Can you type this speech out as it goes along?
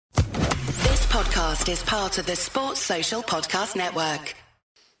podcast is part of the Sports Social Podcast Network.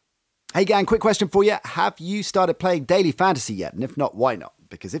 Hey gang, quick question for you. Have you started playing daily fantasy yet? And if not, why not?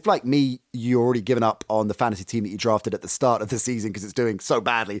 Because if, like me, you're already given up on the fantasy team that you drafted at the start of the season because it's doing so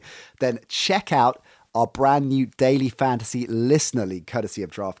badly, then check out our brand new daily fantasy listener league, courtesy of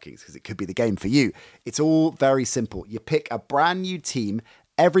DraftKings, because it could be the game for you. It's all very simple. You pick a brand new team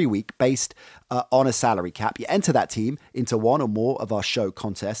every week based on a salary cap. You enter that team into one or more of our show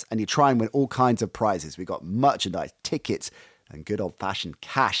contests, and you try and win all kinds of prizes. We've got merchandise, tickets, and good old-fashioned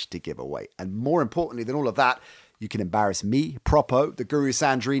cash to give away. And more importantly than all of that, you can embarrass me, Propo, the Guru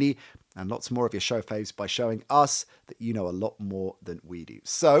Sandrini, and lots more of your show faves by showing us that you know a lot more than we do.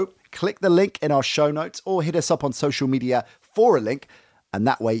 So click the link in our show notes or hit us up on social media for a link, and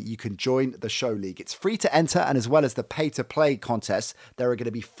that way you can join the show league. It's free to enter, and as well as the pay-to-play contests, there are going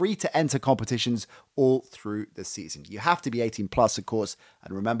to be free-to-enter competitions all through the season. You have to be 18 plus, of course,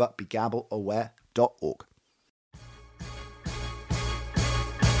 and remember, begambleaware.org.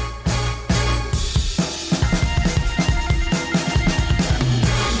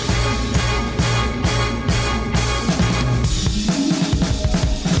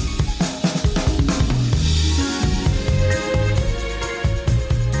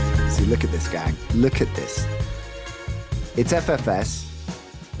 Look at this, gang. Look at this. It's FFS.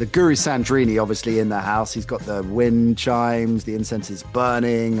 The Guru Sandrini, obviously, in the house. He's got the wind chimes. The incense is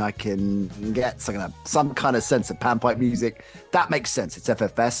burning. I can get some kind of sense of panpipe music. That makes sense. It's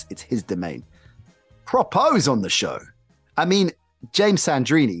FFS. It's his domain. Propo's on the show. I mean, James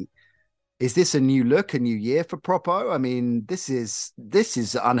Sandrini, is this a new look, a new year for Propo? I mean, this is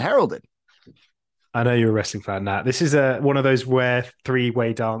unheralded. I know you're a wrestling fan, Nat. This is one of those rare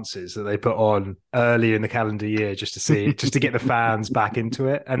three-way dances that they put on early in the calendar year just to get the fans back into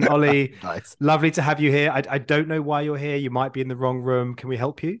it. And Ollie, nice. Lovely to have you here. I don't know why you're here. You might be in the wrong room. Can we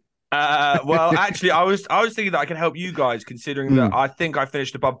help you? Well, actually, I was thinking that I can help you guys, considering that I think I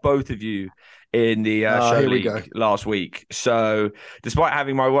finished above both of you in the show league last week. So, despite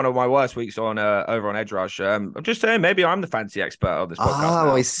having one of my worst weeks on over on Edge Rush, I'm just saying maybe I'm the fantasy expert of this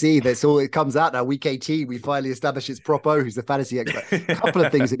podcast. Oh, I see. That's all. It comes out now. Week 18, we finally established it's Propo who's the fantasy expert. A couple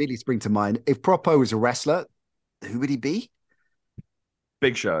of things immediately spring to mind. If Propo was a wrestler, who would he be?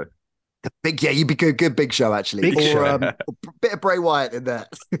 Big Show. You'd be good Big Show, actually. A bit of Bray Wyatt in there.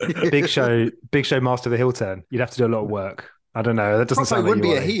 Big Show, master of the heel turn. You'd have to do a lot of work. I don't know. That doesn't sound like wouldn't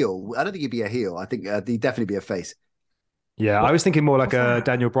be a heel. I don't think he'd be a heel. I think he'd definitely be a face. Yeah, I was thinking more like a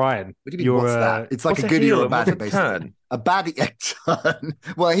Daniel Bryan. What do you mean, what's that? It's like a goodie or a baddie, basically. Turn? A baddie turn.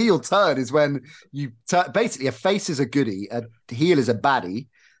 Well, a heel turn is when you turn. Basically, a face is a goodie, a heel is a baddie,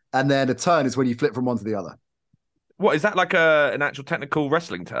 and then a turn is when you flip from one to the other. What, is that like an actual technical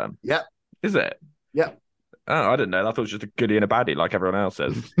wrestling term? Yeah. Is it? Yeah. Oh, I didn't know. I thought it was just a goodie and a baddie, like everyone else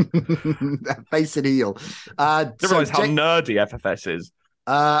says. Face and heel. Didn't realize how nerdy FFS is.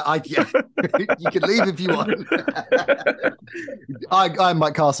 You can leave if you want. I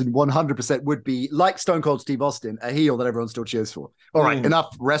Mike Carson, 100% would be, like Stone Cold Steve Austin, a heel that everyone still cheers for. All right,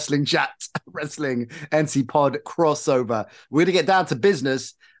 enough wrestling chat, wrestling NC Pod crossover. We're going to get down to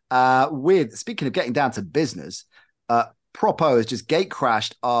business speaking of getting down to business, Propo has just gate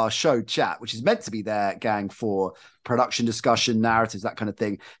crashed our show chat, which is meant to be there, gang, for production discussion, narratives, that kind of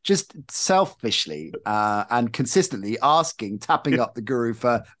thing. Just selfishly and consistently tapping up the Guru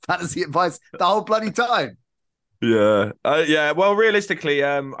for fantasy advice the whole bloody time. Yeah. Well, realistically,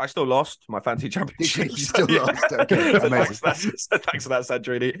 I still lost my fantasy championship. You still lost. Okay. Thanks for that,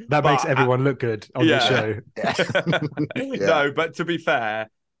 Sandrini. That makes everyone look good on the show. Yeah. No, but to be fair,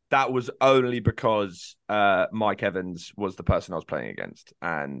 that was only because Mike Evans was the person I was playing against,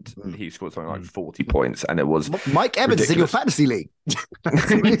 and he scored something like 40 points, and it was Mike Evans is in your fantasy league. I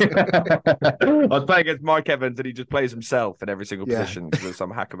was playing against Mike Evans, and he just plays himself in every single position because there's some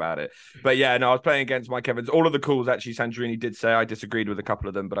hack about it. But yeah, no, I was playing against Mike Evans. All of the calls, actually, Sandrini did say I disagreed with a couple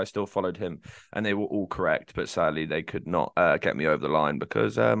of them, but I still followed him, and they were all correct. But sadly, they could not get me over the line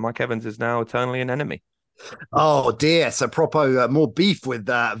because Mike Evans is now eternally an enemy. Oh dear. So Propo, more beef with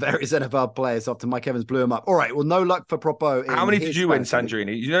various NFL players after Mike Evans blew him up. All right, well, no luck for Propo. How many did you win,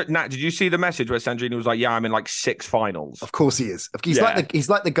 Sandrini? Nat, did you see the message where Sandrini was like, yeah, I'm in like 6 finals? Of course he is. He's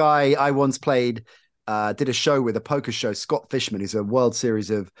like the guy I once played, did a show with, a poker show, Scott Fishman, who's a World Series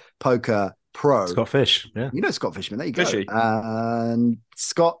of Poker pro. Scott Fish, yeah. You know Scott Fishman, there you go. Fishy. And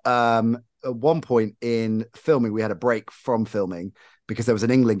Scott, at one point in filming, we had a break from filming because there was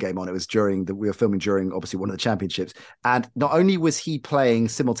an England game on. It was we were filming during obviously one of the championships. And not only was he playing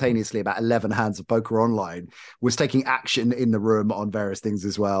simultaneously about 11 hands of poker online, was taking action in the room on various things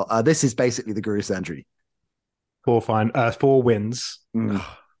as well. This is basically the Guru Sandrini. 4 wins,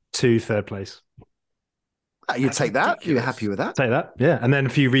 2 to third place. You'd take that. You're happy with that? Take that, yeah. And then a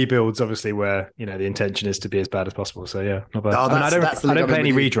few rebuilds, obviously, where the intention is to be as bad as possible. So yeah, not bad. I don't play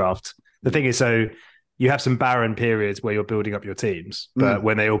any redraft. The thing is, so you have some barren periods where you're building up your teams, but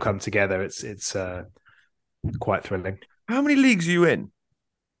when they all come together, it's quite thrilling. How many leagues are you in?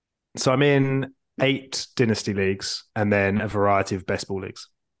 So I'm in 8 dynasty leagues and then a variety of best ball leagues.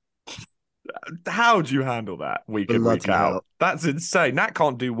 How do you handle that week in, week out? That's insane. Nat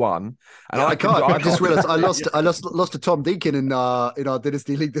can't do one, and I can't. I just realised I lost to Tom Deacon in our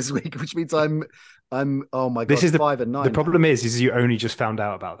dynasty league this week, which means I'm oh my god, this is 5 and 9. The problem is you only just found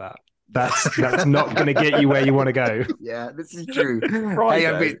out about that. That's not going to get you where you want to go. Yeah, this is true.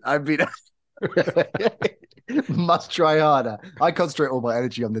 Hey, I've been must try harder. I concentrate all my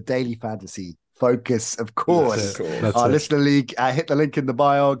energy on the daily fantasy focus, of course. Our listener league. Hit the link in the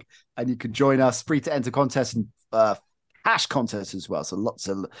bio, and you can join us. Free to enter contests and hash contests as well. So lots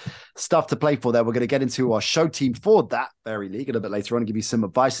of stuff to play for there. We're going to get into our show team for that very league a little bit later on and give you some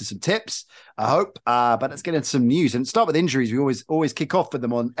advice and some tips, I hope. But let's get into some news and start with injuries. We always kick off with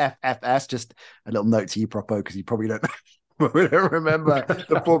them on FFS. Just a little note to you, Propo, because you probably don't remember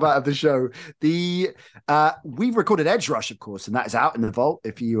the format of the show. We've recorded Edge Rush, of course, and that is out in the vault.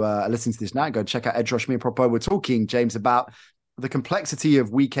 If you are listening to this now, go and check out Edge Rush. Me and Propo, we're talking, James, about the complexity of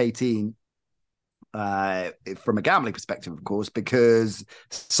week 18 from a gambling perspective, of course, because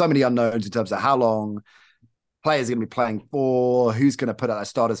so many unknowns in terms of how long players are going to be playing for, who's going to put out their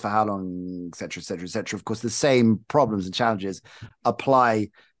starters for how long, et cetera, et cetera, et cetera. Of course, the same problems and challenges apply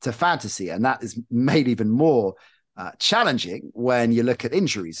to fantasy, and that is made even more challenging when you look at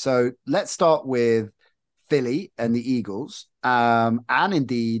injuries. So let's start with Philly and the Eagles, and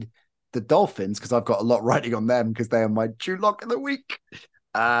indeed the Dolphins, because I've got a lot writing on them because they are my true lock of the week.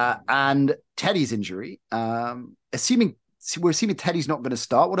 And Teddy's injury. We're assuming Teddy's not going to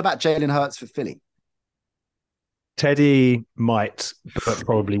start. What about Jalen Hurts for Philly? Teddy might, but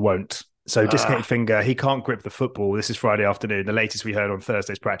probably won't. So dislocated finger, he can't grip the football. This is Friday afternoon. The latest we heard on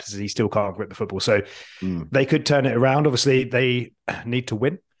Thursday's practices, he still can't grip the football. So they could turn it around. Obviously, they need to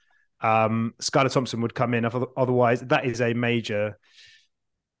win. Skylar Thompson would come in. Otherwise, that is a major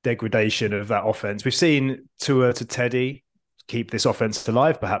degradation of that offense. We've seen Tua to Teddy keep this offense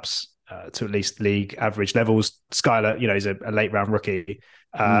alive, perhaps to at least league average levels. Skylar, is a late round rookie.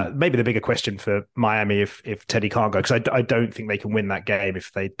 Maybe the bigger question for Miami, if Teddy can't go, because I don't think they can win that game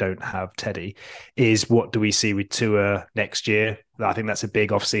if they don't have Teddy, is what do we see with Tua next year? I think that's a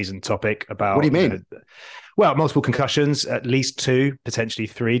big off-season topic about. What do you mean? Well, multiple concussions, at least 2, potentially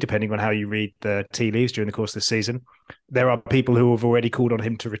 3, depending on how you read the tea leaves during the course of the season. There are people who have already called on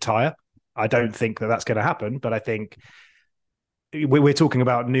him to retire. I don't think that that's going to happen, but I think we're talking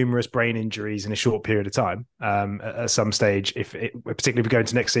about numerous brain injuries in a short period of time. At some stage, particularly if we go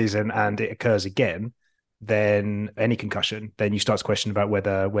into next season and it occurs again, then any concussion, then you start to question about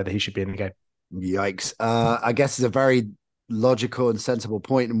whether he should be in the game. Yikes. I guess it's a very logical and sensible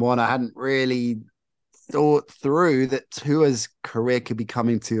point, and one I hadn't really thought through, that Tua's career could be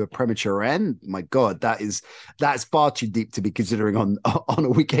coming to a premature end. My God, that's far too deep to be considering on a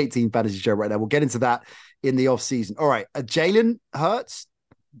week 18 fantasy show right now. We'll get into that in the off season. All right, Jalen Hurts.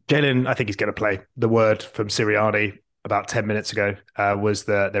 Jalen, I think he's going to play. The word from Sirianni about 10 minutes ago was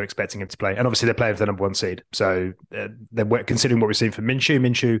that they're expecting him to play, and obviously they're playing for the number 1 seed. So they're considering what we've seen from Minshew.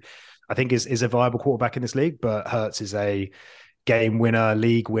 Minshew, I think, is a viable quarterback in this league, but Hurts is a game winner,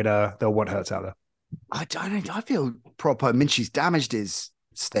 league winner. They'll want Hurts out there. I feel Proper Minshew's damaged his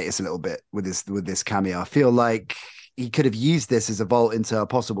status a little bit with this cameo. I feel like he could have used this as a vault into a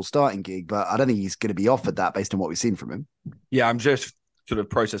possible starting gig, but I don't think he's going to be offered that based on what we've seen from him. Yeah, I'm just sort of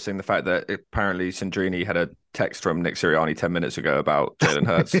processing the fact that apparently Sandrini had a text from Nick Sirianni 10 minutes ago about Jalen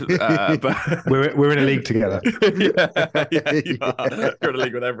Hurts. But we're in a league together. yeah, you are. You're in a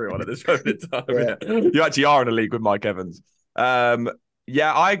league with everyone at this moment in time. Yeah. You actually are in a league with Mike Evans.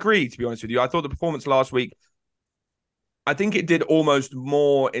 Yeah, I agree, to be honest with you. I thought the performance last week, I think it did almost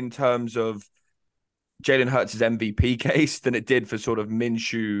more in terms of Jalen Hurts' MVP case than it did for sort of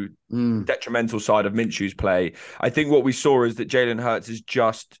Minshew, detrimental side of Minshew's play. I think what we saw is that Jalen Hurts is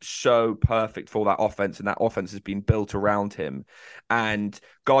just so perfect for that offense, and that offense has been built around him. And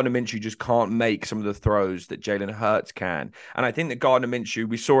Gardner Minshew just can't make some of the throws that Jalen Hurts can. And I think that Gardner Minshew,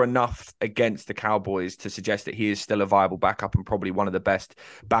 we saw enough against the Cowboys to suggest that he is still a viable backup and probably one of the best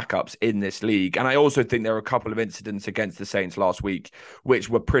backups in this league. And I also think there were a couple of incidents against the Saints last week, which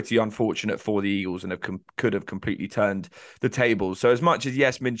were pretty unfortunate for the Eagles and have could have completely turned the tables. So as much as,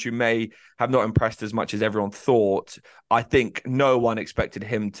 yes, Minshew may have not impressed as much as everyone thought, I think no one expected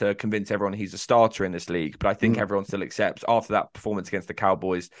him to convince everyone he's a starter in this league. But I think everyone still accepts after that performance against the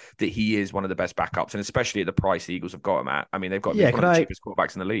Cowboys that he is one of the best backups, and especially at the price the Eagles have got him at. I mean, they've got one of the cheapest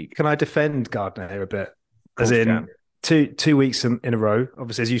quarterbacks in the league. Can I defend Gardner here a bit? As in, two weeks in a row,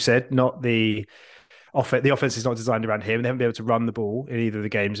 obviously, as you said, not the offense is not designed around him. They haven't been able to run the ball in either of the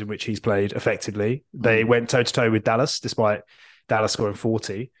games in which he's played effectively. They went toe-to-toe with Dallas, despite Dallas scoring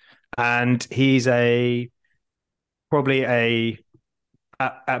 40. And he's at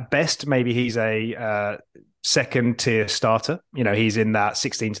best, maybe he's a second-tier starter. You know, he's in that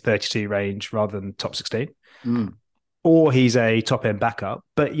 16 to 32 range rather than top 16. Or he's a top-end backup.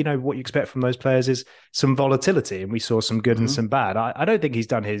 But, you know, what you expect from those players is some volatility, and we saw some good and some bad. I don't think he's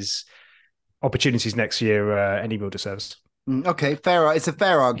done his opportunities next year any real disservice. Okay, fair. It's a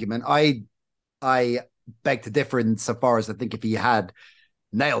fair argument. I beg to differ insofar as I think if he had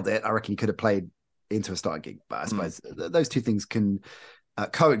nailed it, I reckon he could have played into a starting gig. But I suppose those two things can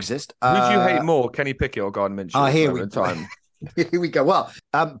coexist. Who do you hate more, Kenny Pickett or Gardner Minshew? Here we go. Well,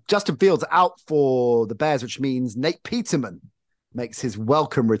 Justin Fields out for the Bears, which means Nate Peterman makes his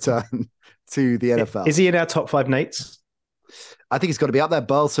welcome return to the NFL. Is he in our top 5 Nates? I think he's got to be up there.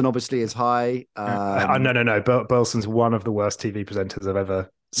 Burleson obviously is high. No. Burleson's one of the worst TV presenters I've ever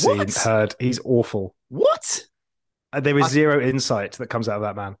seen, heard. He's awful. What? There is zero insight that comes out of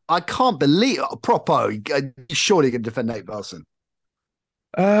that man. I can't believe Propo. Surely you can defend Nate Burleson.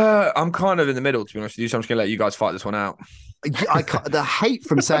 I'm kind of in the middle, to be honest with you, so I'm just going to let you guys fight this one out. The hate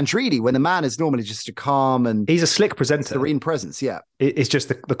from Sandrini when the man is normally just a calm and he's a slick presenter, serene presence. Yeah, it's just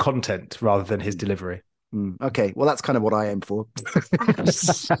the content rather than his delivery. Okay, well, that's kind of what I aim for.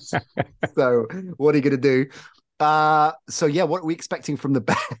 So, what are you going to do? So, yeah, what are we expecting from the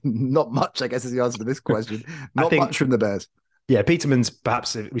Bears? Not much, I guess, is the answer to this question. Not much from the Bears. Yeah, Peterman's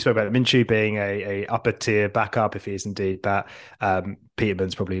perhaps, we spoke about Minshew being a upper tier backup, if he is indeed that.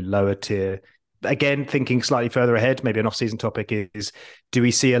 Peterman's probably lower tier. Again, thinking slightly further ahead, maybe an off-season topic is, do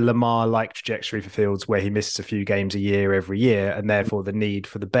we see a Lamar-like trajectory for Fields where he misses a few games a year every year, and therefore the need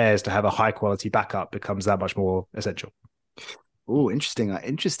for the Bears to have a high-quality backup becomes that much more essential? Oh,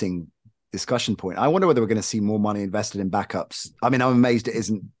 interesting discussion point. I wonder whether we're going to see more money invested in backups. I mean, I'm amazed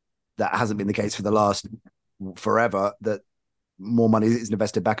that hasn't been the case for the last forever, that more money isn't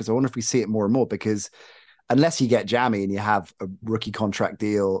invested in backups. I wonder if we see it more and more, because unless you get jammy and you have a rookie contract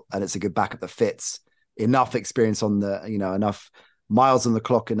deal and it's a good backup that fits, enough experience on the, enough miles on the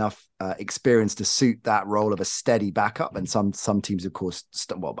clock, enough experience to suit that role of a steady backup. And some teams, of course,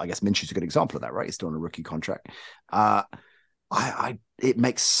 I guess Minshew's a good example of that, right? He's still on a rookie contract. It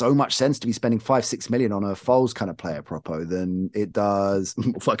makes so much sense to be spending $5-6 million on a Foles kind of player, Propo, than it does.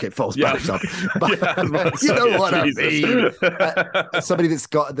 Fuck it, Foles bad example. But you know what I mean. Somebody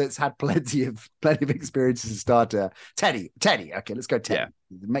that's had plenty of experience as a starter. Teddy. Okay, let's go Teddy.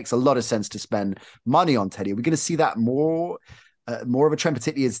 Yeah. It makes a lot of sense to spend money on Teddy. We're going to see that more of a trend,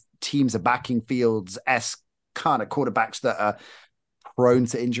 particularly as teams are backing Fields-esque kind of quarterbacks that are prone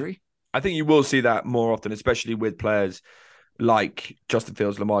to injury. I think you will see that more often, especially with players like Justin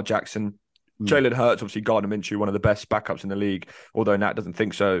Fields, Lamar Jackson, Jalen Hurts, obviously Gardner Minshew, one of the best backups in the league, although Nat doesn't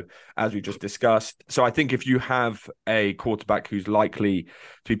think so, as we just discussed. So I think if you have a quarterback who's likely to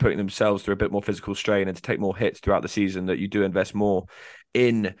be putting themselves through a bit more physical strain and to take more hits throughout the season, that you do invest more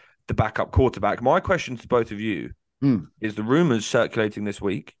in the backup quarterback. My question to both of you is the rumors circulating this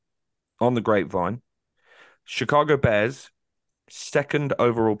week on the grapevine, Chicago Bears, second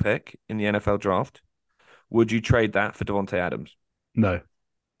overall pick in the NFL draft. Would you trade that for Devontae Adams? No.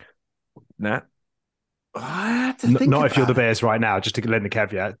 Nat? Not if you're the Bears right now, just to lend the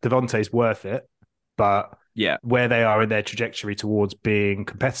caveat. Devontae's worth it, but where they are in their trajectory towards being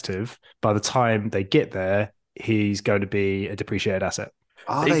competitive, by the time they get there, he's going to be a depreciated asset.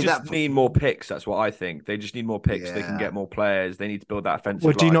 They just need more picks. That's what I think. They just need more picks. Yeah. They can get more players. They need to build that offensive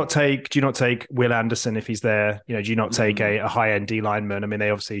line. Do you not take Will Anderson if he's there? Do you not take a high-end D lineman? I mean, they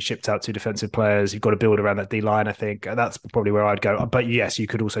obviously shipped out 2 defensive players. You've got to build around that D line, I think. That's probably where I'd go. But yes, you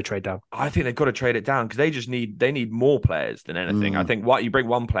could also trade down. I think they've got to trade it down because they need more players than anything. I think you bring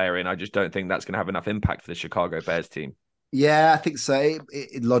one player in, I just don't think that's going to have enough impact for the Chicago Bears team. Yeah, I think so.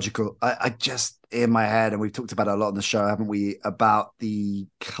 Logical. I just, in my head, and we've talked about it a lot on the show, haven't we, about the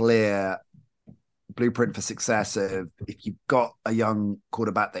clear blueprint for success of if you've got a young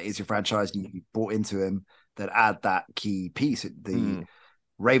quarterback that is your franchise and you bought into him, that add that key piece. The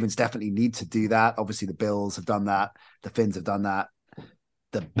Ravens definitely need to do that. Obviously, the Bills have done that. The Finns have done that.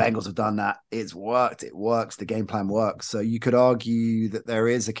 The Bengals have done that. It's worked. It works. The game plan works. So you could argue that there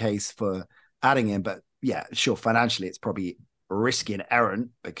is a case for adding him. But yeah, sure, financially it's probably risky and errant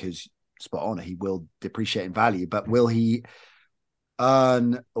because spot on, he will depreciate in value. But will he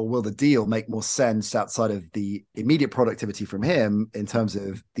earn, or will the deal make more sense outside of the immediate productivity from him in terms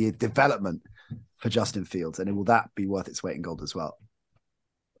of the development for Justin Fields? And will that be worth its weight in gold as well?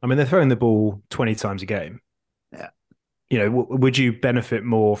 I mean, they're throwing the ball 20 times a game. Yeah. Would you benefit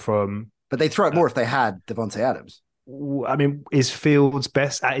more from... But they throw it more if they had Devontae Adams. I mean, is Fields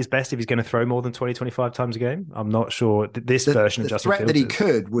at his best if he's going to throw more than 20, 25 times a game? I'm not sure. This version of Justin Fields... The threat that he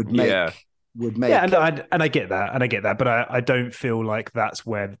could would make... Yeah. And I get that, but I don't feel like that's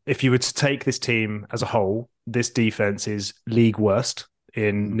where, if you were to take this team as a whole, this defense is league worst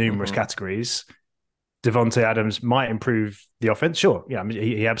in numerous categories. Devontae Adams might improve the offense, sure. Yeah, I mean,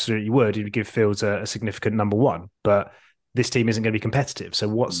 he absolutely would. He would give Fields a significant number one, but this team isn't going to be competitive. So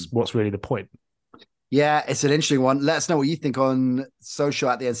what's really the point? Yeah, it's an interesting one. Let us know what you think on social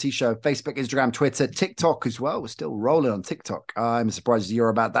at the NC Show, Facebook, Instagram, Twitter, TikTok as well. We're still rolling on TikTok. I'm surprised you're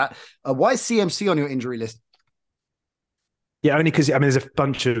about that. Why is CMC on your injury list? Yeah, only because, I mean, there's a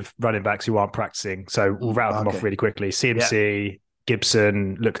bunch of running backs who aren't practicing. So we'll round them off really quickly. CMC,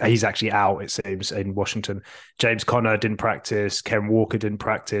 Gibson, look, he's actually out, it seems, in Washington. James Conner didn't practice. Ken Walker didn't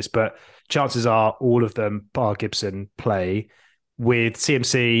practice. But chances are all of them, bar Gibson, play. With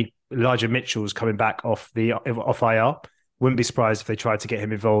CMC, Elijah Mitchell's coming back off IR. Wouldn't be surprised if they tried to get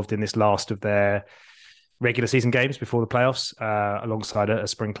him involved in this last of their regular season games before the playoffs, alongside a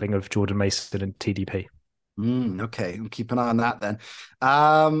sprinkling of Jordan Mason and TDP. Okay, we'll keep an eye on that then.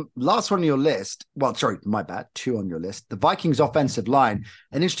 Last one on your list. Well, sorry, my bad. 2 on your list. The Vikings offensive line.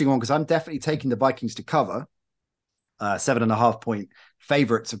 An interesting one because I'm definitely taking the Vikings to cover. 7.5 point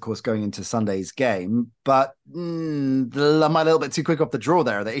favorites, of course, going into Sunday's game. But am I a little bit too quick off the draw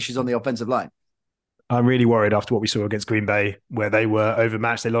there? Are there issues on the offensive line? I'm really worried after what we saw against Green Bay, where they were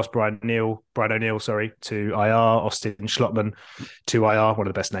overmatched. They lost Brian O'Neill, to IR, Austin Schlottman to IR, one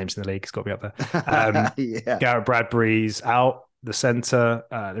of the best names in the league. It's got to be up there. Garrett Bradbury's out, the center.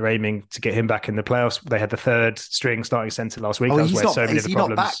 They're aiming to get him back in the playoffs. They had the third string starting center last week. Is he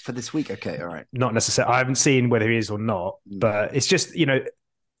not back for this week? Okay, all right. Not necessarily. I haven't seen whether he is or not, but it's just,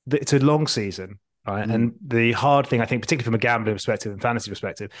 it's a long season. Right. And the hard thing, I think, particularly from a gambling perspective and fantasy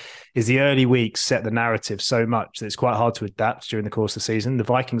perspective, is the early weeks set the narrative so much that it's quite hard to adapt during the course of the season. The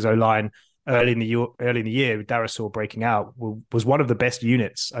Vikings O-line early in the year, with Darisaw breaking out, was one of the best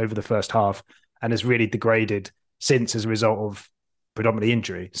units over the first half and has really degraded since as a result of predominantly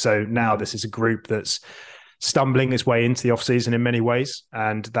injury. So now this is a group that's stumbling its way into the offseason in many ways.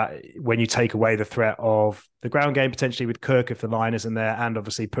 And that when you take away the threat of the ground game, potentially with Kirk, if the line isn't there, and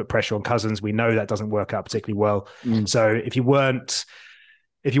obviously put pressure on Cousins, we know that doesn't work out particularly well. So if you weren't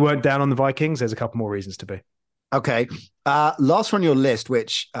down on the Vikings, there's a couple more reasons to be. Okay. Last one on your list,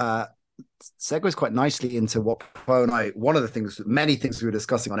 which segues quite nicely into what Poe and I, many things we were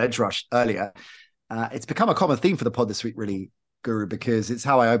discussing on Edge Rush earlier. It's become a common theme for the pod this week, really, Guru, because it's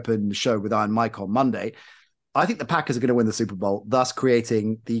how I opened the show with Iron Mike on Monday. I think the Packers are going to win the Super Bowl, thus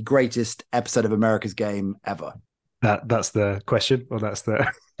creating the greatest episode of America's Game ever. That's the question, or that's the...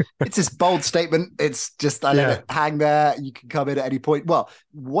 It's this bold statement. It's just, I let it hang there. You can come in at any point. Well,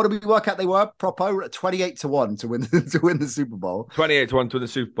 what did we work out they were? Propo, 28-1 to win the Super Bowl. 28-1 to win the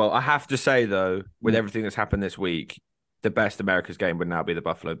Super Bowl. I have to say, though, with everything that's happened this week, the best America's Game would now be the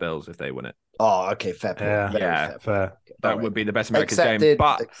Buffalo Bills if they win it. Oh, okay, fair point. Fair. That would be the best America's Game.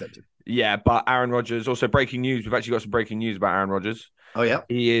 But Aaron Rodgers, also breaking news. We've actually got some breaking news about Aaron Rodgers. Oh, yeah?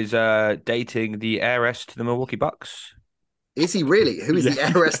 He is dating the heiress to the Milwaukee Bucks. Is he really? Who is the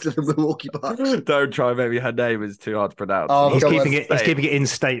heiress to the Milwaukee Bucks? Don't try. Maybe her name is too hard to pronounce. Oh, he's keeping it in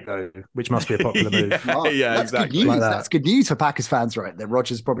state, though, which must be a popular move. That's exactly. Good news. That's good news for Packers fans, right? That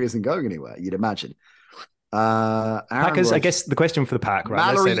Rodgers probably isn't going anywhere, you'd imagine. Packers, Rodgers, I guess the question for the Pack,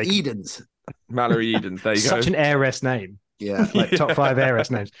 right? Mallory Edens. Mallory Edens, there you go. Such an heiress name. Yeah. Like top 5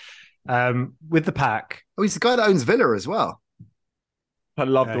 heiress names. With the Pack. Oh, he's the guy that owns Villa as well. I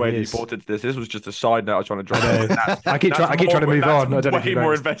love the way you brought it to this. This was just a side note I was trying to drive. I keep trying to move on. I don't way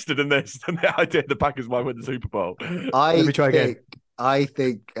more invested in this than the idea the Packers might win the Super Bowl. Let me try again. I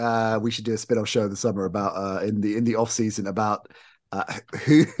think we should do a spin-off show this summer about in the off season about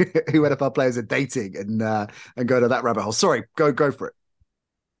who NFL players are dating and go to that rabbit hole. Sorry, go for it.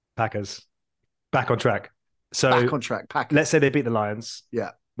 Packers back on track. So back on track. Packers. Let's say they beat the Lions.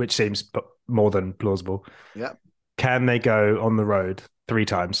 Yeah, which seems more than plausible. Yeah. Can they go on the road 3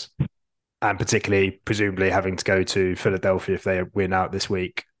 times? And particularly, presumably, having to go to Philadelphia if they win out this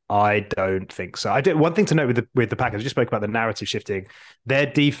week? I don't think so. One thing to note with the Packers, I just spoke about the narrative shifting. Their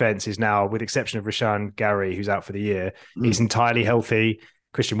defense is now, with the exception of Rashan Gary, who's out for the year, he's entirely healthy.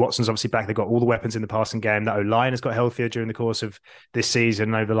 Christian Watson's obviously back. They've got all the weapons in the passing game. That O-line has got healthier during the course of this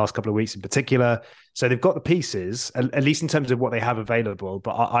season, over the last couple of weeks in particular. So they've got the pieces, at least in terms of what they have available,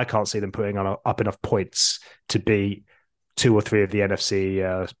 but I can't see them putting up enough points to beat 2 or 3 of the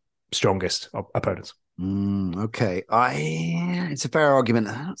NFC strongest opponents. Okay. It's a fair argument.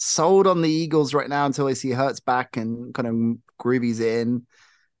 Sold on the Eagles right now until I see Hurts back and kind of Groovy's in.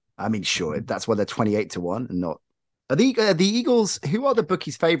 I mean, sure, that's why they're 28-1 and not. Are the Eagles, who are the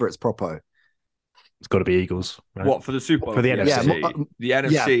bookies' favourites, Propo? It's got to be Eagles. Right? What, for the Super Bowl? For the NFC? Yeah, the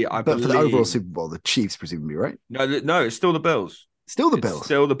NFC, I believe. But for the overall Super Bowl, the Chiefs, presumably, right? No, it's still the Bills. Still the Bills.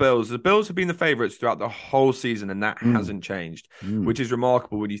 Still the Bills. The Bills have been the favourites throughout the whole season, and that hasn't changed, which is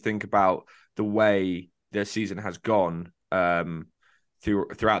remarkable when you think about the way their season has gone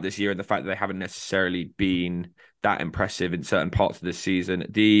throughout this year, and the fact that they haven't necessarily been that impressive in certain parts of this season.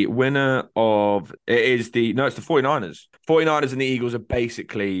 The winner of it's the 49ers. 49ers and the Eagles are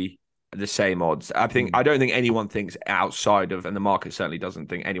basically the same odds. I don't think anyone thinks outside of, and the market certainly doesn't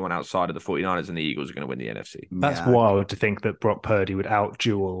think anyone outside of the 49ers and the Eagles are going to win the NFC. That's wild to think that Brock Purdy would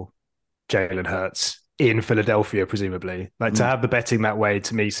out-duel Jalen Hurts in Philadelphia, presumably. Like, to have the betting that way,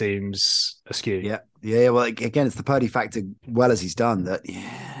 to me, seems askew. Yeah. Well, again, it's the Purdy factor, well as he's done, that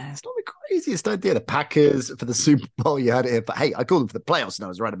it's not the craziest idea. The Packers for the Super Bowl, you heard it here. But hey, I called them for the playoffs, and I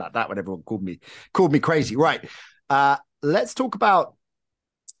was right about that when everyone called me crazy. Right. Let's talk about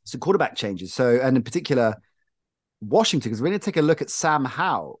some quarterback changes. So, and in particular, Washington, because we're going to take a look at Sam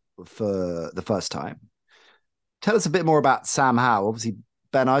Howell for the first time. Tell us a bit more about Sam Howell. Obviously,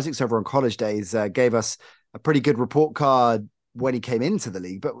 Ben Isaacs over on College Days gave us a pretty good report card when he came into the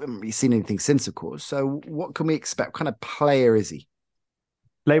league, but we haven't really seen anything since, of course. So what can we expect? What kind of player is he?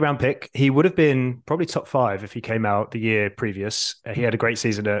 Late round pick. He would have been probably top 5 if he came out the year previous. He had a great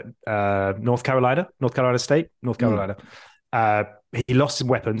season at North Carolina State. He lost some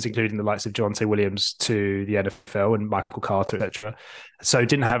weapons, including the likes of Jonte Williams, to the NFL and Michael Carter, etc. So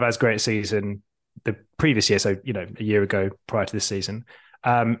didn't have as great a season the previous year. So, a year ago prior to this season.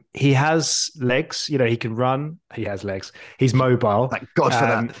 He has legs, he can run. He has legs. He's mobile. Thank God for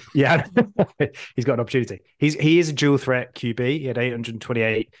that. Yeah, he's got an opportunity. He is a dual threat QB. He had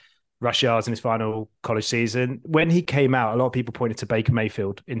 828 rush yards in his final college season. When he came out, a lot of people pointed to Baker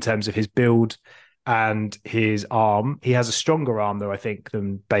Mayfield in terms of his build and his arm. He has a stronger arm, though, I think,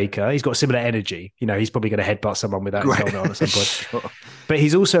 than Baker. He's got similar energy. He's probably going to headbutt someone with that helmet on at some point. Sure. But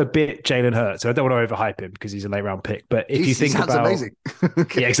he's also a bit Jalen Hurts, so I don't want to overhype him because he's a late round pick. But if you think about, amazing.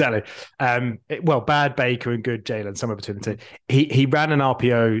 Yeah, exactly. Bad Baker and good Jalen, somewhere between the two. He ran an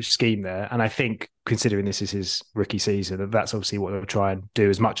RPO scheme there, and I think, considering this is his rookie season, that's obviously what they'll try and do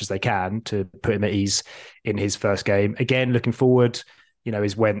as much as they can to put him at ease in his first game. Again, looking forward.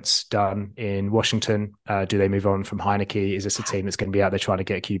 Is Wentz done in Washington? Do they move on from Heineke? Is this a team that's going to be out there trying to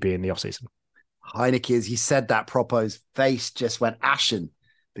get QB in the offseason? Heineke, as he said that, Propo's face just went ashen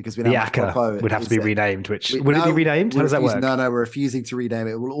because we know Propo would have to be renamed. Would it be renamed? How does that work? No, we're refusing to rename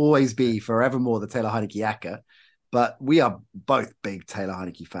it. It will always be forevermore the Taylor Heineke Yaka. But we are both big Taylor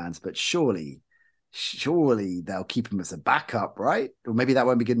Heineke fans. But surely they'll keep him as a backup, right? Or maybe that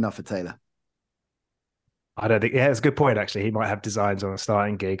won't be good enough for Taylor. I don't think. Yeah, it's a good point. Actually, he might have designs on a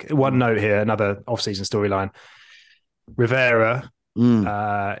starting gig. One note here, another off-season storyline. Rivera,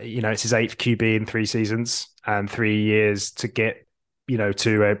 it's his 8th QB in 3 seasons and 3 years to get,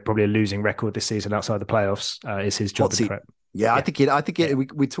 to probably a losing record this season outside the playoffs is his job. Yeah, I think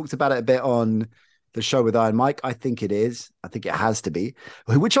it. We talked about it a bit on the show with Iron Mike. I think it is. I think it has to be.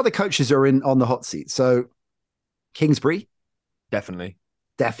 Which other coaches are on the hot seat? So Kingsbury, definitely.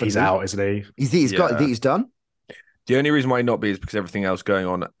 He's out, isn't he? He's done. The only reason why he not be is because everything else going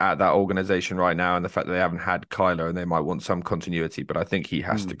on at that organization right now, and the fact that they haven't had Kyler and they might want some continuity. But I think he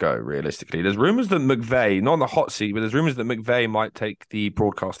has to go realistically. There's rumors that McVay, not on the hot seat, but there's rumors that McVay might take the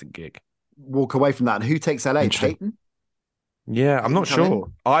broadcasting gig. Walk away from that. And who takes LA? Peyton? Yeah, I'm not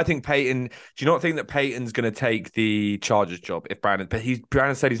sure. I think Peyton. Do you not think that Peyton's going to take the Chargers job if Brandon? But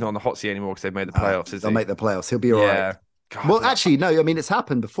Brandon said he's not on the hot seat anymore because they've made the playoffs. They'll make the playoffs. He'll be all right. God, well, actually, no. I mean, it's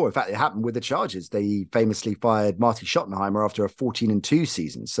happened before. In fact, it happened with the Chargers. They famously fired Marty Schottenheimer after a 14-2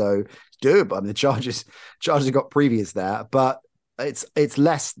 season. So it's doable. I mean, the Chargers have got previous there, but it's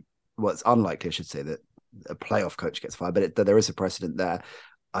less. Well, it's unlikely, I should say, that a playoff coach gets fired, but there is a precedent there.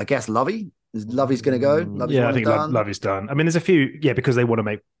 I guess Lovey's going to go. I think Lovey's done. I mean, there's a few, because they want to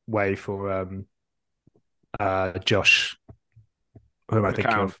make way for Josh. Who am I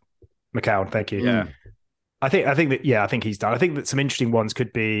thinking of? McCown. Thank you. Yeah. I think he's done. I think that some interesting ones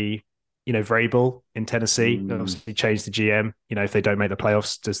could be, Vrabel in Tennessee. Obviously change the GM. If they don't make the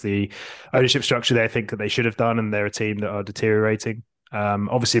playoffs, does the ownership structure there think that they should have done and they're a team that are deteriorating?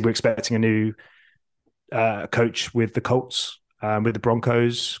 Obviously, we're expecting a new coach with the Colts, with the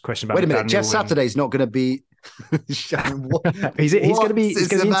Broncos. Question about Wait a minute, McDaniel Jeff Saturday's not going to be. he's going to be. What does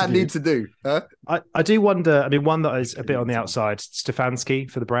the man need to do? Huh? I do wonder. I mean, one that is a bit on the outside, Stefanski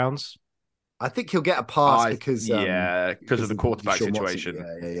for the Browns. I think he'll get a pass because of the quarterback situation.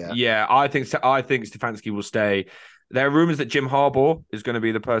 Yeah. I think Stefanski will stay. There are rumors that Jim Harbaugh is going to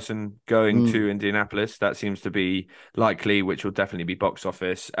be the person going to Indianapolis. That seems to be likely, which will definitely be box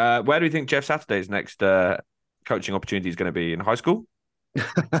office. Where do you think Jeff Saturday's next coaching opportunity is going to be? In high school?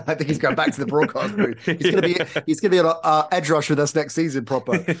 I think he's going back to the broadcast booth. He's going to be on edge rush with us next season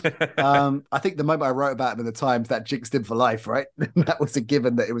proper. I think the moment I wrote about him in the Times, that jinxed him for life, right? That was a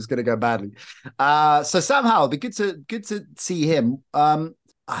given that it was going to go badly. So Sam Howell, it'd be good to see him.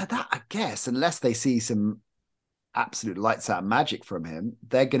 I guess unless they see some absolute lights out magic from him,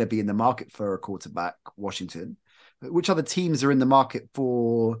 they're going to be in the market for a quarterback. Washington. Which other teams are in the market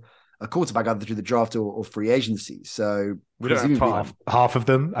for a quarterback either through the draft or free agency? So we don't have half of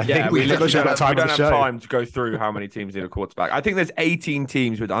them. I think we don't have time to go through how many teams need a quarterback. I think there's 18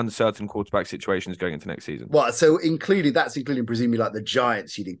 teams with uncertain quarterback situations going into next season. Well, so including presumably like the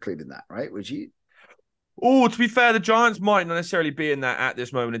Giants, you'd include in that, right? Would you? Oh, to be fair, the Giants might not necessarily be in that at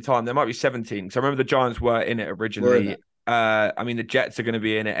this moment in time. There might be 17. So I remember the Giants were in it originally. I mean, the Jets are going to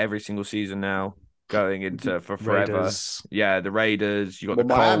be in it every single season now, going into for forever. Raiders. Yeah, the Raiders. You got the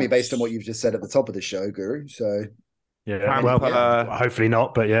Miami, Colts. based on what you've just said at the top of the show, Guru. So hopefully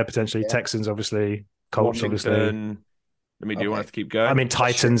not, but potentially Texans, obviously. Colts, Washington. obviously. I mean, do you want us to keep going? I mean,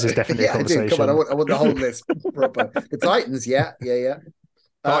 Titans is definitely a conversation. Come on, I want the whole list. The Titans, yeah.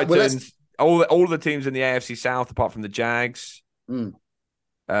 Titans. All the teams in the AFC South, apart from the Jags.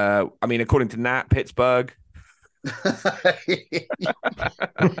 I mean, according to Nat, Pittsburgh. We're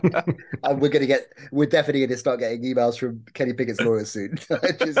definitely going to start getting emails from Kenny Pickett's lawyers soon.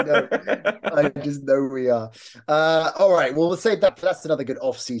 I just know we are. All right, well, we'll save that. That's another good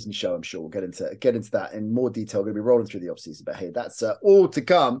off-season show. I'm sure we'll get into that in more detail. We're going to be rolling through the off-season, but hey, that's all to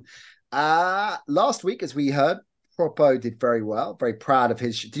come. Last week, as we heard, Propo did very well. Very proud of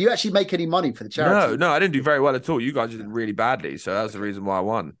his. Did you actually make any money for the charity? No, I didn't do very well at all. You guys did really badly, so that's the reson why I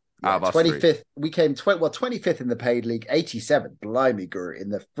won. Yeah, 25th. We came 25th in the paid league, 87th. Blimey, Guru, in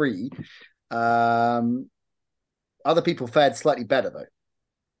the free. Other people fared slightly better though.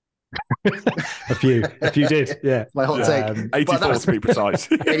 a few did. Yeah, my hot take. 84 to be precise.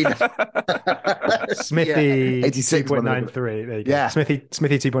 Smithy 86.93. There you go. Yeah, Smithy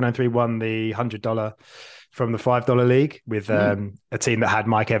 2.93 won the $100 from the $5 league with a team that had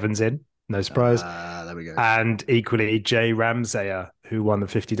Mike Evans in. No surprise. There we go. And equally, Jay Ramsayer, who won the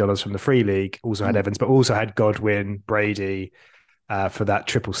 $50 from the free league, also had Evans, but also had Godwin, Brady for that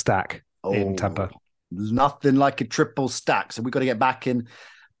triple stack in Tampa. Nothing like a triple stack. So we've got to get back in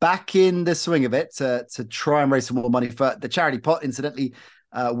the swing of it to try and raise some more money for the charity pot. Incidentally,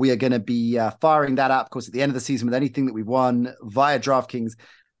 we are going to be firing that up, of course, at the end of the season with anything that we've won via DraftKings.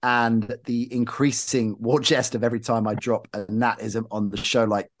 And the increasing war chest of every time I drop a Natism on the show,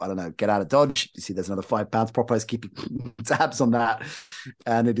 like, I don't know, get out of Dodge. You see, there's another £5. Propo's keeping tabs on that.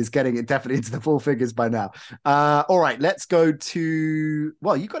 And it is getting it definitely into the full figures by now. All right, let's go to,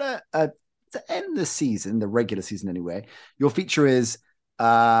 well, you got to end the season, the regular season anyway. Your feature is,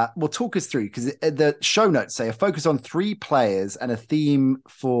 well, talk us through, because the show notes say a focus on 3 players and a theme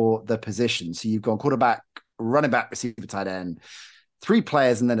for the position. So you've gone quarterback, running back, receiver, tight end. 3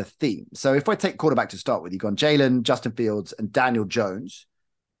 players and then a theme. So if I take quarterback to start with, you've gone Jalen, Justin Fields, and Daniel Jones,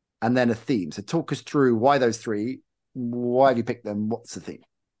 and then a theme. So talk us through why those 3, why have you picked them, what's the theme?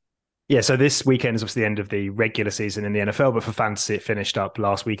 Yeah, so this weekend is obviously the end of the regular season in the NFL, but for fantasy, it finished up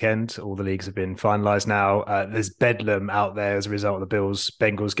last weekend. All the leagues have been finalised now. There's bedlam out there as a result of the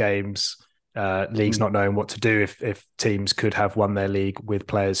Bills-Bengals games. Leagues not knowing what to do if teams could have won their league with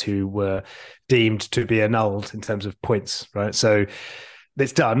players who were deemed to be annulled in terms of points, right? So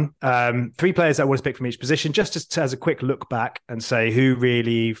it's done. 3 players I want to pick from each position, just as a quick look back and say who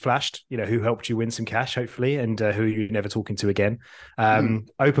really flashed, who helped you win some cash, hopefully, and who you're never talking to again.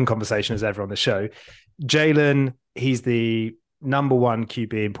 Open conversation as ever on the show. Jalen, he's the number 1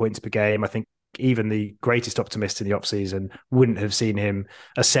 QB in points per game. I think even the greatest optimist in the offseason wouldn't have seen him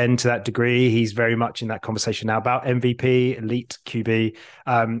ascend to that degree. He's very much in that conversation now about MVP, elite QB.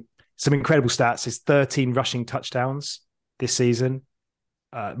 Some incredible stats. His 13 rushing touchdowns this season,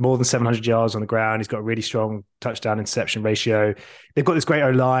 more than 700 yards on the ground. He's got a really strong touchdown interception ratio. They've got this great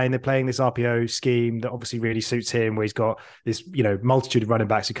O-line. They're playing this RPO scheme that obviously really suits him, where he's got this, multitude of running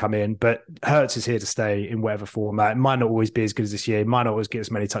backs who come in, but Hurts is here to stay in whatever format. It might not always be as good as this year. It might not always get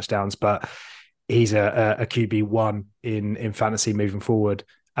as many touchdowns, but he's a QB1 in fantasy moving forward.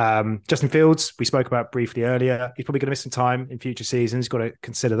 Justin Fields, we spoke about briefly earlier. He's probably going to miss some time in future seasons. Got to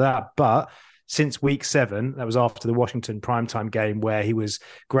consider that. But since week 7, that was after the Washington primetime game where he was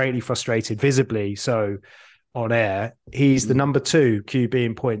greatly frustrated, visibly so on air. He's the number 2 QB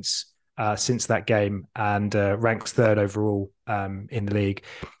in points since that game and ranks 3rd overall in the league.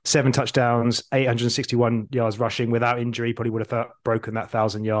 7 touchdowns, 861 yards rushing without injury. Probably would have broken that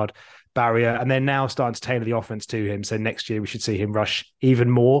 1,000-yard barrier. And they're now starting to tailor the offense to him. So next year we should see him rush even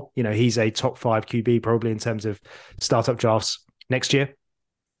more. He's a top 5 QB probably in terms of startup drafts next year.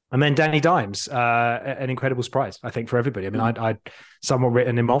 And then Danny Dimes, an incredible surprise, I think, for everybody. I mean, I'd somewhat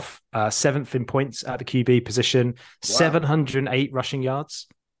written him off. 7th in points at the QB position, 708 rushing yards.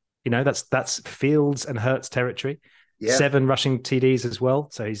 That's Fields and Hurts territory. Yeah. 7 rushing TDs as well.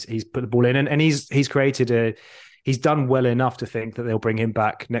 So he's put the ball in, and he's created he's done well enough to think that they'll bring him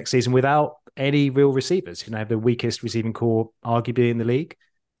back next season without any real receivers. Have the weakest receiving core arguably in the league.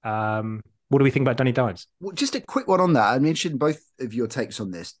 What do we think about Danny Dimes? Well, just a quick one on that. I'm interested in both of your takes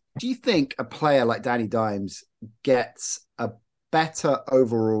on this. Do you think a player like Danny Dimes gets a better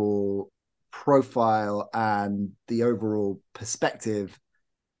overall profile and the overall perspective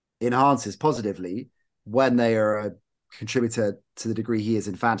enhances positively when they are a contributor to the degree he is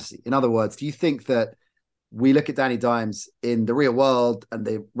in fantasy? In other words, do you think that we look at Danny Dimes in the real world and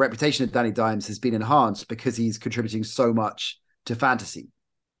the reputation of Danny Dimes has been enhanced because he's contributing so much to fantasy?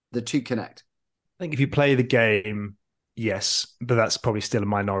 The two connect. I think if you play the game, yes, but that's probably still a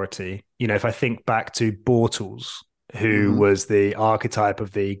minority. If I think back to Bortles, who was the archetype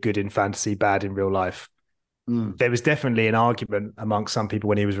of the good in fantasy, bad in real life, there was definitely an argument amongst some people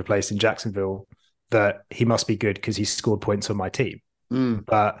when he was replaced in Jacksonville that he must be good because he scored points on my team.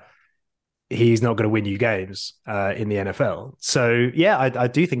 But he's not going to win you games in the NFL. So yeah, I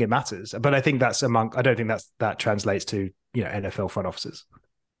do think it matters, but I think I don't think that translates to NFL front offices.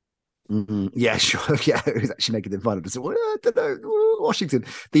 Yeah, sure. Yeah, who's actually making them fun of us? Well, I don't know. Washington.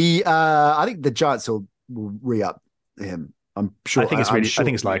 I think the Giants will re-up him. I'm sure. I think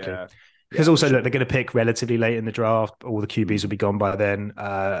it's likely. Yeah. Because also, look, they're going to pick relatively late in the draft. All the QBs will be gone by then.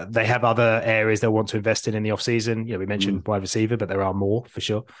 They have other areas they'll want to invest in the offseason. We mentioned wide receiver, but there are more for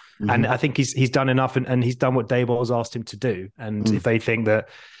sure. And I think he's done enough and he's done what Daboll has asked him to do. And if they think that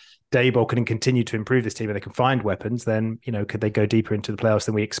Daboll can continue to improve this team and they can find weapons, then, could they go deeper into the playoffs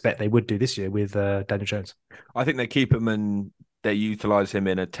than we expect they would do this year with Daniel Jones? I think they keep him and they utilize him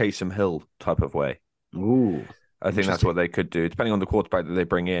in a Taysom Hill type of way. Ooh. I think that's what they could do, depending on the quarterback that they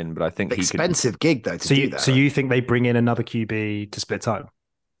bring in. But I think expensive gig though to do that. So you think they bring in another QB to split time?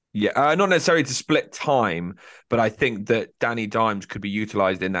 Yeah, not necessarily to split time, but I think that Danny Dimes could be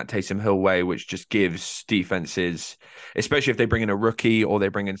utilized in that Taysom Hill way, which just gives defenses, especially if they bring in a rookie or they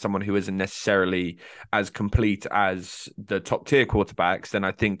bring in someone who isn't necessarily as complete as the top tier quarterbacks, then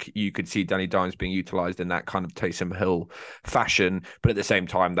I think you could see Danny Dimes being utilized in that kind of Taysom Hill fashion. But at the same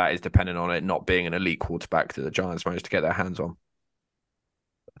time, that is dependent on it not being an elite quarterback that the Giants managed to get their hands on.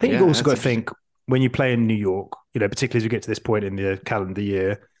 I think you've also got to think when you play in New York, particularly as we get to this point in the calendar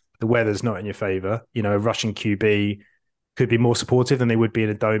year, the weather's not in your favor. A rushing QB could be more supportive than they would be in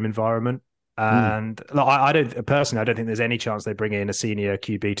a dome environment. And I don't think there's any chance they bring in a senior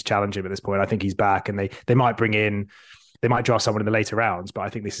QB to challenge him at this point. I think he's back, and they might draft someone in the later rounds, but I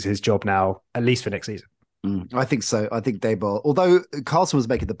think this is his job now, at least for next season. I think so. I think Daboll, although Carlson was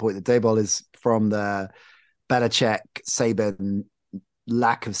making the point that Daboll is from the Belichick, Saban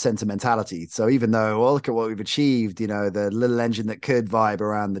lack of sentimentality. So even though, look at what we've achieved, the little engine that could vibe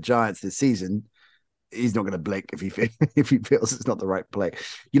around the Giants this season, he's not going to blink if he feels it's not the right play.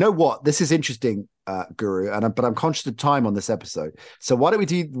 You know what? This is interesting, Guru, but I'm conscious of time on this episode. So why don't we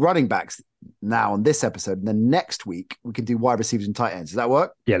do running backs now on this episode, and then next week we can do wide receivers and tight ends. Does that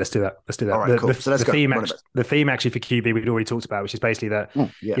work? Yeah, let's do that. All right, cool. So let's go. The theme actually for QB we'd already talked about, which is basically that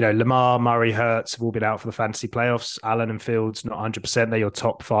Lamar, Murray, Hurts have all been out for the fantasy playoffs. Allen and Fields not 100%. They're your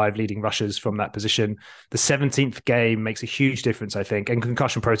top 5 leading rushers from that position. The 17th game makes a huge difference, I think, and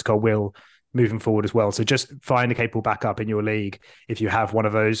concussion protocol will moving forward as well. So just find a capable backup in your league if you have one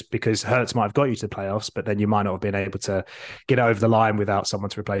of those, because Hurts might have got you to the playoffs, but then you might not have been able to get over the line without someone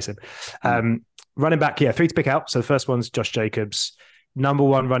to replace him. Running back, 3 to pick out. So the first one's Josh Jacobs, number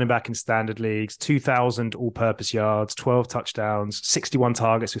 1 running back in standard leagues, 2,000 all-purpose yards, 12 touchdowns, 61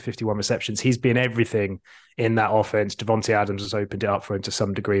 targets with 51 receptions. He's been everything in that offense. Devontae Adams has opened it up for him to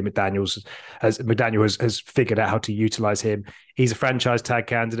some degree. McDaniel has figured out how to utilize him. He's a franchise tag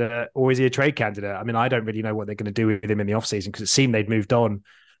candidate, or is he a trade candidate? I mean, I don't really know what they're going to do with him in the offseason because it seemed they'd moved on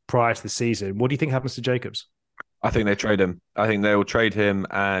prior to the season. What do you think happens to Jacobs? I think they trade him. I think they will trade him,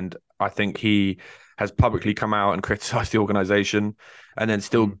 and I think he has publicly come out and criticised the organisation, and then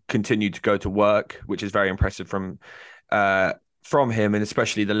still continued to go to work, which is very impressive from him, and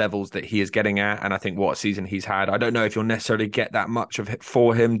especially the levels that he is getting at. And I think what season he's had, I don't know if you'll necessarily get that much of it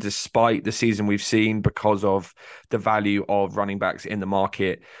for him, despite the season we've seen, because of the value of running backs in the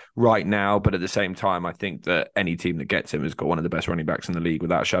market right now. But at the same time, I think that any team that gets him has got one of the best running backs in the league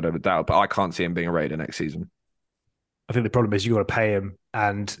without a shadow of a doubt. But I can't see him being a Raider next season. I think the problem is you've got to pay him,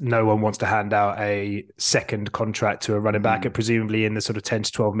 and no one wants to hand out a second contract to a running back at presumably in the sort of 10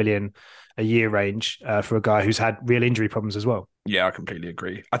 to 12 million a year range for a guy who's had real injury problems as well. Yeah, I completely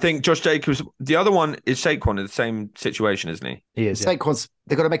agree. I think Josh Jacobs, the other one is Saquon in the same situation, isn't he? He is. Saquon's,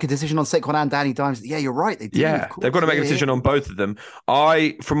 they've got to make a decision on Saquon and Danny Dimes. Yeah, you're right. They do. Yeah, they've got to make a decision on both of them.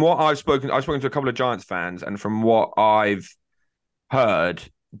 From what I've spoken to a couple of Giants fans, and from what I've heard,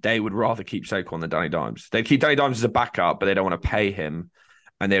 they would rather keep Saquon than Danny Dimes. They'd keep Danny Dimes as a backup, but they don't want to pay him.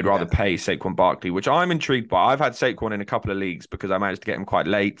 And they'd rather pay Saquon Barkley, which I'm intrigued by. I've had Saquon in a couple of leagues because I managed to get him quite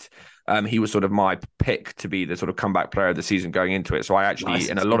late. He was sort of my pick to be the sort of comeback player of the season going into it. So I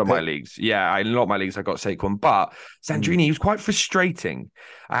actually, in a lot of my leagues, I got Saquon. But Sandrini, he was quite frustrating,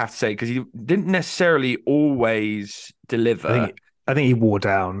 I have to say, because he didn't necessarily always deliver. I think he wore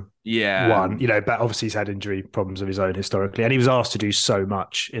down. Yeah. But obviously he's had injury problems of his own historically, and he was asked to do so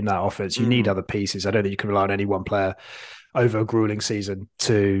much in that offense. You need other pieces. I don't think you can rely on any one player over a grueling season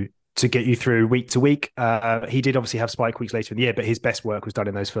to get you through week to week. He did obviously have spike weeks later in the year, but his best work was done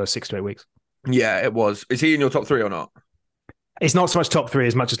in those first 6 to 8 weeks. Yeah, it was. Is he in your top 3 or not? It's not so much top 3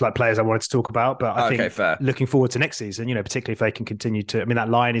 as much as like players I wanted to talk about, but I think fair. Looking forward to next season, particularly if they can continue to, that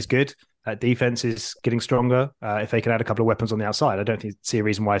line is good. That defense is getting stronger. If they can add a couple of weapons on the outside, I don't see a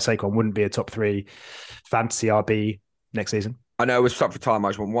reason why Saquon wouldn't be a top 3 fantasy RB next season. I know we're stuck for time. I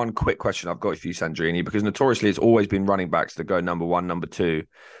just want one quick question I've got for you, Sandrini, because notoriously it's always been running backs that go number 1, number 2.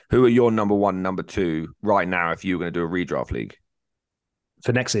 Who are your number 1, number 2 right now if you were going to do a redraft league?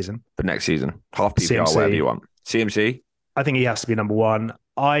 For next season? For next season. Half PPR, CMC. whatever you want. CMC? I think he has to be number 1.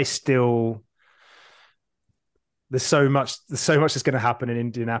 There's so much that's going to happen in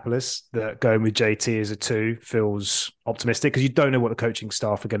Indianapolis that going with JT as a 2 feels optimistic, because you don't know what the coaching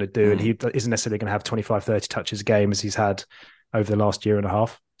staff are going to do. And he isn't necessarily going to have 25, 30 touches a game as he's had over the last year and a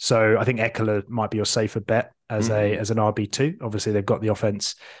half. So I think Eckler might be your safer bet as an RB2. Obviously, they've got the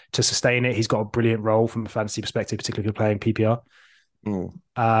offense to sustain it. He's got a brilliant role from a fantasy perspective, particularly if you're playing PPR.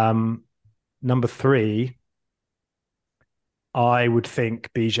 Number 3, I would think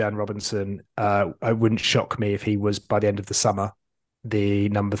Bijan Robinson. It wouldn't shock me if he was, by the end of the summer, the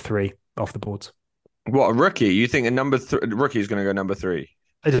number 3 off the boards. What, a rookie? You think a rookie is going to go number 3?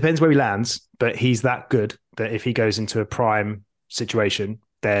 It depends where he lands, but he's that good that if he goes into a prime situation,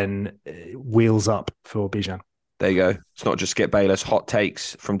 then wheels up for Bijan. There you go. It's not just Skip Bayless hot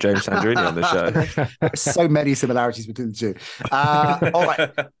takes from James Sandrini on the show. So many similarities between the two. All right.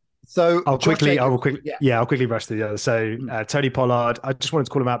 So I'll quickly rush through the others. So Tony Pollard, I just wanted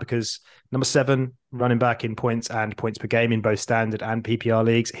to call him out because number 7 running back in points and points per game in both standard and PPR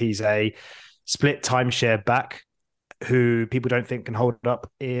leagues. He's a split timeshare back who people don't think can hold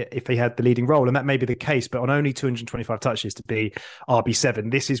up if he had the leading role. And that may be the case, but on only 225 touches to be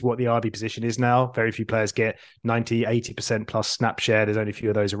RB7, this is what the RB position is now. Very few players get 90, 80% plus snap share. There's only a few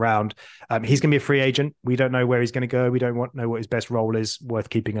of those around. He's going to be a free agent. We don't know where he's going to go. We don't know what his best role is,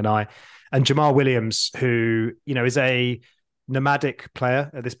 worth keeping an eye. And Jamal Williams, who, is a nomadic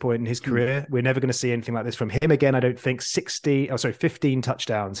player at this point in his career. We're never going to see anything like this from him again. I don't think 15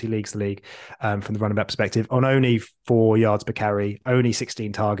 touchdowns. He leads the league from the running back perspective on only 4 yards per carry, only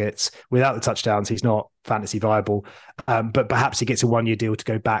 16 targets. Without the touchdowns, he's not fantasy viable. But perhaps he gets a 1-year deal to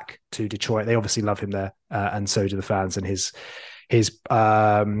go back to Detroit. They obviously love him there. And so do the fans and his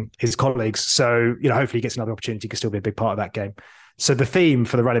colleagues. So, hopefully he gets another opportunity. He can still be a big part of that game. So the theme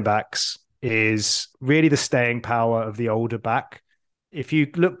for the running backs is really the staying power of the older back. If you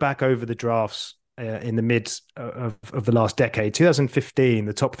look back over the drafts in the mid of the last decade, 2015,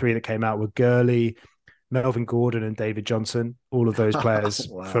 the top 3 that came out were Gurley, Melvin Gordon, and David Johnson. All of those players,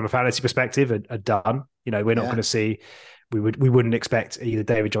 from a fantasy perspective, are done. We're not going to see. We wouldn't expect either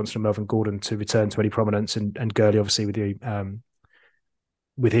David Johnson or Melvin Gordon to return to any prominence, and Gurley obviously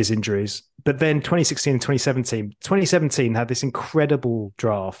with his injuries. But then 2016 and 2017 had this incredible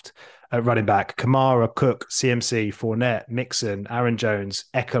draft at running back: Kamara, Cook, CMC, Fournette, Mixon, Aaron Jones,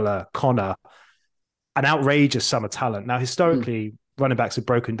 Eckler, Connor. An outrageous summer talent. Now, historically, running backs have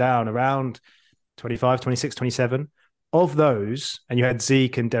broken down around 25, 26, 27. Of those, and you had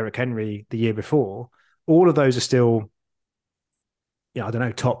Zeke and Derrick Henry the year before, all of those are still,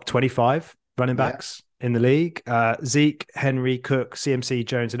 top 25 running backs in the league. Zeke, Henry, Cook, CMC,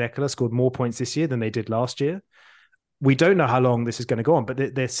 Jones, and Eckler scored more points this year than they did last year. We don't know how long this is going to go on,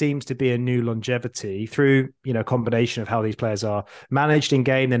 but there seems to be a new longevity through, a combination of how these players are managed in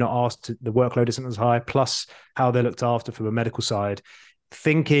game. They're not asked the workload isn't as high, plus how they're looked after from a medical side.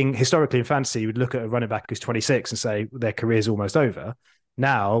 Thinking historically in fantasy, you would look at a running back who's 26 and say their career is almost over.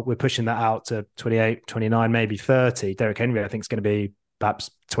 Now we're pushing that out to 28, 29, maybe 30. Derrick Henry, I think, is going to be perhaps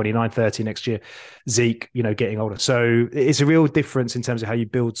 29, 30 next year. Zeke, getting older. So it's a real difference in terms of how you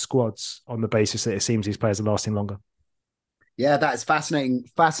build squads on the basis that it seems these players are lasting longer. Yeah, that is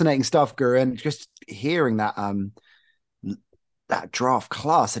fascinating stuff, Guru. And just hearing that that draft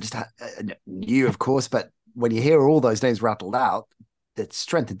class, I just knew, of course, but when you hear all those names rattled out, the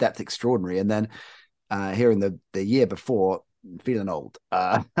strength and depth extraordinary. And then hearing the year before, feeling old.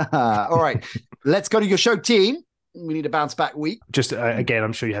 All right, let's go to your show, team. We need a bounce back week. Just again,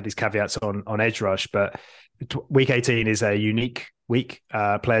 I'm sure you had these caveats on edge rush, but week 18 is a unique week.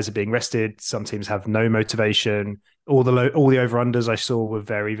 Players are being rested. Some teams have no motivation. All the over-unders I saw were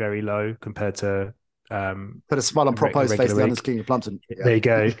very, very low compared to put a smile on Propo's face, the honest king of Plumpton. Yeah. There you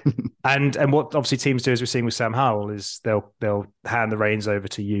go. and what obviously teams do, as we're seeing with Sam Howell, is they'll hand the reins over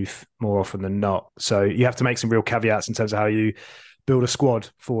to youth more often than not. So you have to make some real caveats in terms of how you build a squad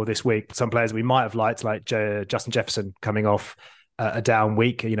for this week. Some players we might have liked, like Justin Jefferson, coming off a down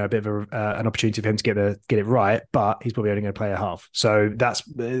week, a bit of an opportunity for him to get it right, but he's probably only going to play a half. So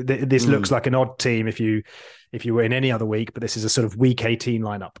this looks like an odd team if you were in any other week, but this is a sort of week 18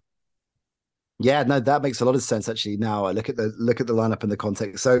 lineup. Yeah, no, that makes a lot of sense actually. Now I look at the lineup in the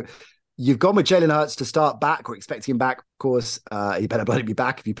context. So you've gone with Jalen Hurts to start back. We're expecting him back, of course. You better bloody be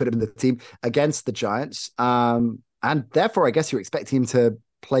back if you put him in the team against the Giants. And therefore, I guess you're expecting him to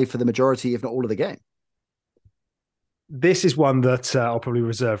play for the majority, if not all of the game. This is one that I'll probably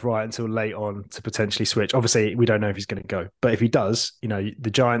reserve right until late on to potentially switch. Obviously, we don't know if he's going to go, but if he does, the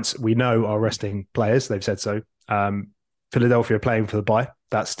Giants, we know, are resting players. They've said so. Philadelphia playing for the bye.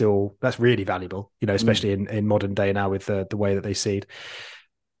 That's really valuable, especially in modern day now with the way that they seed.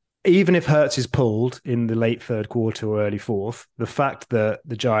 Even if Hurts is pulled in the late third quarter or early fourth, the fact that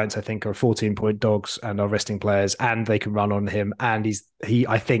the Giants, I think, are 14-point dogs and are resting players and they can run on him, and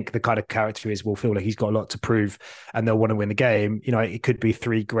I think the kind of character he is will feel like he's got a lot to prove and they'll want to win the game. It could be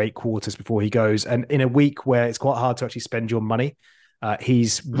 3 great quarters before he goes. And in a week where it's quite hard to actually spend your money,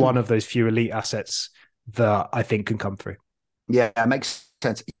 he's one of those few elite assets that I think can come through. Yeah, it makes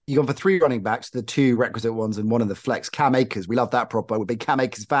sense. You've gone for 3 running backs, the 2 requisite ones and one in the flex. Cam Akers, we love that prop. We're big Cam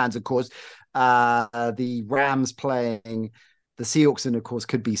Akers fans, of course. The Rams playing the Seahawks, and of course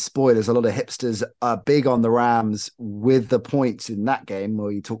could be spoilers. A lot of hipsters are big on the Rams with the points in that game.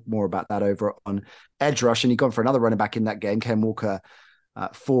 Well, you talk more about that over on Edge Rush, and you've gone for another running back in that game, Ken Walker,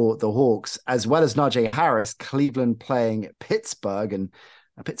 for the Hawks, as well as Najee Harris. Cleveland playing Pittsburgh, and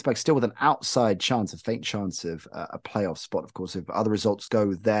Pittsburgh still with an outside chance, a faint chance of a playoff spot, of course, if other results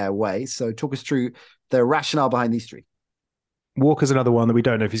go their way. So talk us through the rationale behind these 3. Walker's another one that we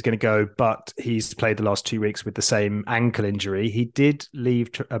don't know if he's going to go, but he's played the last 2 weeks with the same ankle injury. He did leave,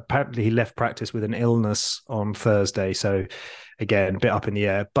 apparently he left practice with an illness on Thursday. So again, a bit up in the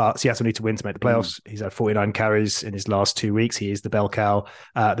air, but Seattle need to win to make the playoffs. He's had 49 carries in his last 2 weeks. He is the bell cow.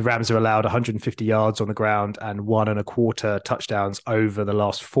 The Rams are allowed 150 yards on the ground and 1.25 touchdowns over the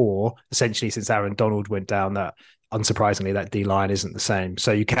last 4, essentially since Aaron Donald went down. That unsurprisingly, that D-line isn't the same.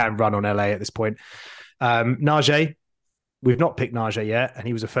 So you can run on LA at this point. Najee, we've not picked Najee yet, and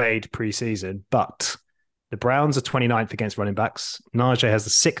he was a fade preseason, but the Browns are 29th against running backs. Najee has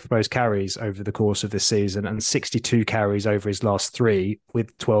the 6th most carries over the course of this season and 62 carries over his last 3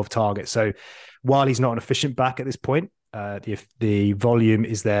 with 12 targets. So while he's not an efficient back at this point, the volume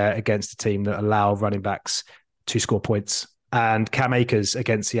is there against a team that allow running backs to score points. And Cam Akers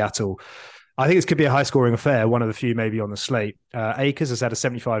against Seattle, I think this could be a high-scoring affair, one of the few maybe on the slate. Akers has had a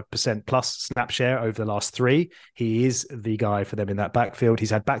 75% plus snap share over the last 3. He is the guy for them in that backfield.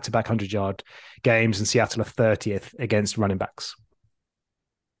 He's had back-to-back 100-yard games, and Seattle are 30th against running backs.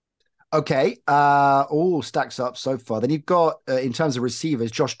 Okay, all stacks up so far. Then you've got, in terms of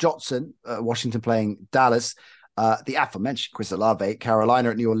receivers, Josh Johnson, Washington playing Dallas. The aforementioned Chris Olave, Carolina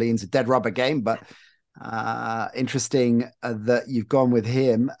at New Orleans, a dead rubber game, but interesting that you've gone with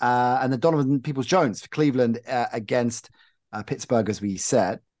him. And then Donovan Peoples-Jones for Cleveland against Pittsburgh, as we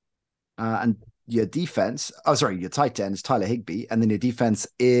said. And your defense, your tight end is Tyler Higbee, and then your defense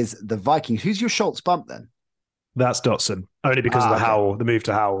is the Vikings. Who's your Schultz bump then? That's Dotson, only because of the move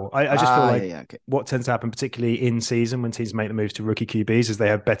to Howell. I just feel like what tends to happen, particularly in season when teams make the move to rookie QBs, is they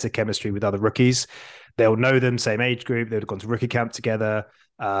have better chemistry with other rookies. They'll know them, same age group. They would have gone to rookie camp together.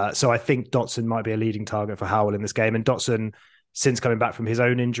 So I think Dotson might be a leading target for Howell in this game. And Dotson, since coming back from his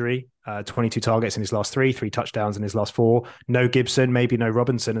own injury, 22 targets in his last three touchdowns in his last four. No Gibson, maybe no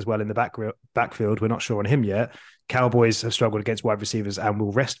Robinson as well in the backfield. We're not sure on him yet. Cowboys have struggled against wide receivers and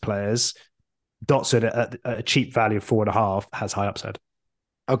will rest players. Dotson at a cheap value of 4.5 has high upside.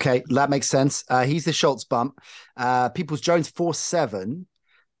 Okay, that makes sense. He's the Schultz bump. Peoples-Jones 4.7.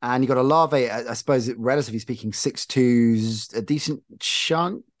 And you got Olave, I suppose, relatively speaking, 6.2's a decent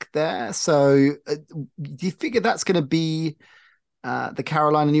chunk there. So do you figure that's going to be the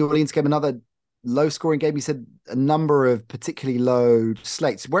Carolina-New Orleans game, another low-scoring game? You said a number of particularly low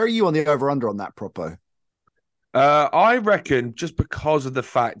slates. Where are you on the over-under on that, Propo? I reckon just because of the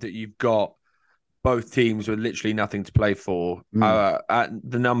fact that you've got both teams with literally nothing to play for at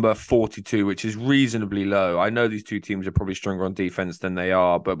the number 42, which is reasonably low. I know these two teams are probably stronger on defense than they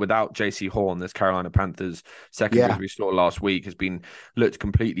are, but without JC Horn, this Carolina Panthers secondary we saw last week has looked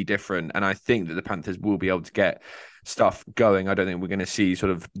completely different. And I think that the Panthers will be able to get stuff going. I don't think we're going to see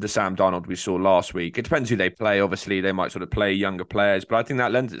sort of the Sam Darnold we saw last week. It depends who they play. Obviously, they might sort of play younger players, but I think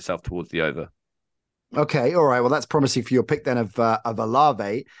that lends itself towards the over. Okay, all right. Well, that's promising for your pick then of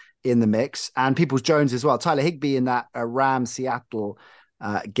Olave in the mix, and Peoples-Jones as well. Tyler Higbee in that Rams-Seattle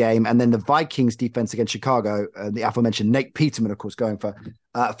game, and then the Vikings defense against Chicago. The aforementioned Nate Peterman, of course, going for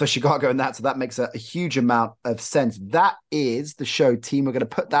Chicago in that. So that makes a huge amount of sense. That is the show, team. We're going to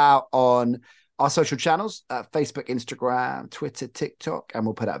put that out on our social channels, Facebook, Instagram, Twitter, TikTok, and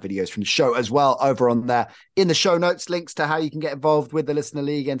we'll put out videos from the show as well over on there. In the show notes, links to how you can get involved with the Listener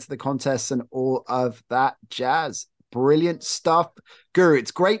League, enter the contests, and all of that jazz. Brilliant stuff. Guru,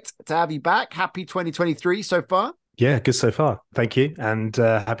 it's great to have you back. Happy 2023 so far. Yeah, good so far. Thank you. And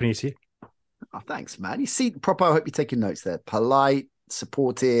Happy New Year to you. Oh, thanks, man. You see, Propo, I hope you're taking notes there. Polite,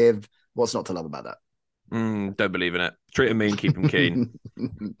 supportive. What's not to love about that? Don't believe in it. Treat him mean, keep him keen.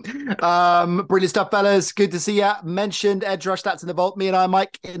 Brilliant stuff, fellas. Good to see you. Mentioned Edge Rush, that's in the vault. Me and I,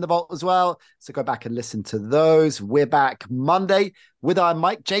 Mike, in the vault as well. So go back and listen to those. We're back Monday with our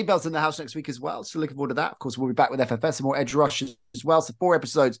Mike. J-Bell's in the house next week as well. So looking forward to that. Of course, we'll be back with FFS and more Edge Rush as well. So 4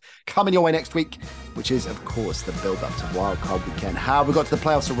 episodes coming your way next week, which is, of course, the build-up to Wildcard Weekend. How have we got to the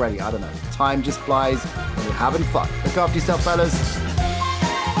playoffs already? I don't know. Time just flies and we're having fun. Look after yourself, fellas.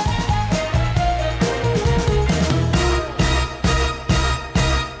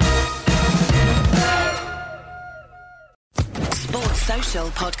 Social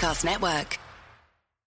Podcast Network.